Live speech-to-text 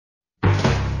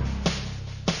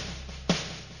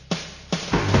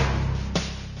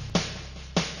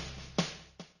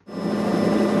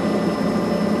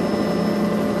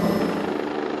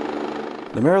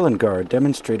The Maryland Guard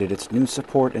demonstrated its new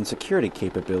support and security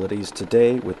capabilities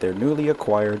today with their newly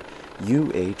acquired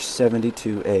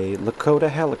UH-72A Lakota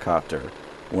helicopter,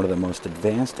 one of the most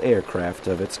advanced aircraft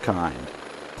of its kind.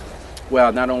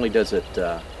 Well, not only does it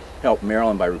help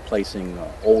Maryland by replacing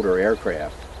older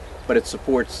aircraft, but it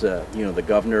supports the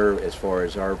governor as far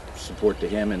as our support to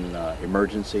him in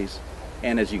emergencies.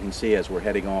 And as you can see, as we're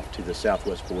heading off to the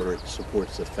southwest border, it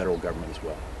supports the federal government as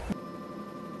well.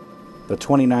 The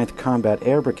 29th Combat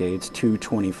Air Brigade's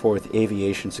 224th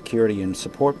Aviation Security and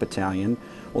Support Battalion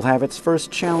will have its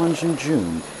first challenge in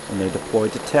June when they deploy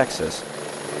to Texas.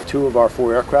 2 of our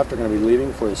 4 aircraft are going to be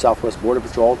leaving for the Southwest Border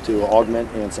Patrol to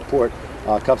augment and support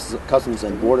Customs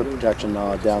and Border Protection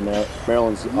down there.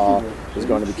 Maryland's is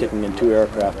going to be kicking in 2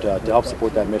 aircraft to help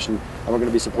support that mission, and we're going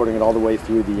to be supporting it all the way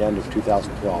through the end of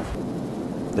 2012.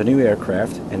 The new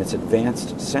aircraft and its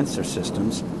advanced sensor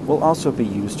systems will also be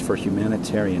used for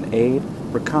humanitarian aid,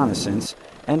 reconnaissance,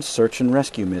 and search and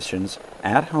rescue missions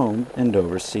at home and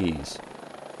overseas.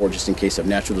 Or just in case of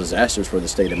natural disasters for the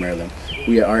state of Maryland.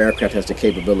 Our aircraft has the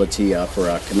capability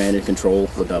for command and control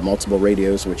with multiple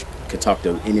radios, which can talk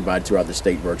to anybody throughout the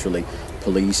state virtually,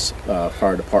 police,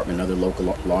 fire department, other local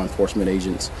law enforcement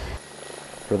agents.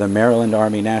 For the Maryland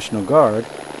Army National Guard,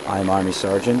 I'm Army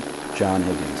Sergeant John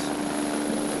Higgins.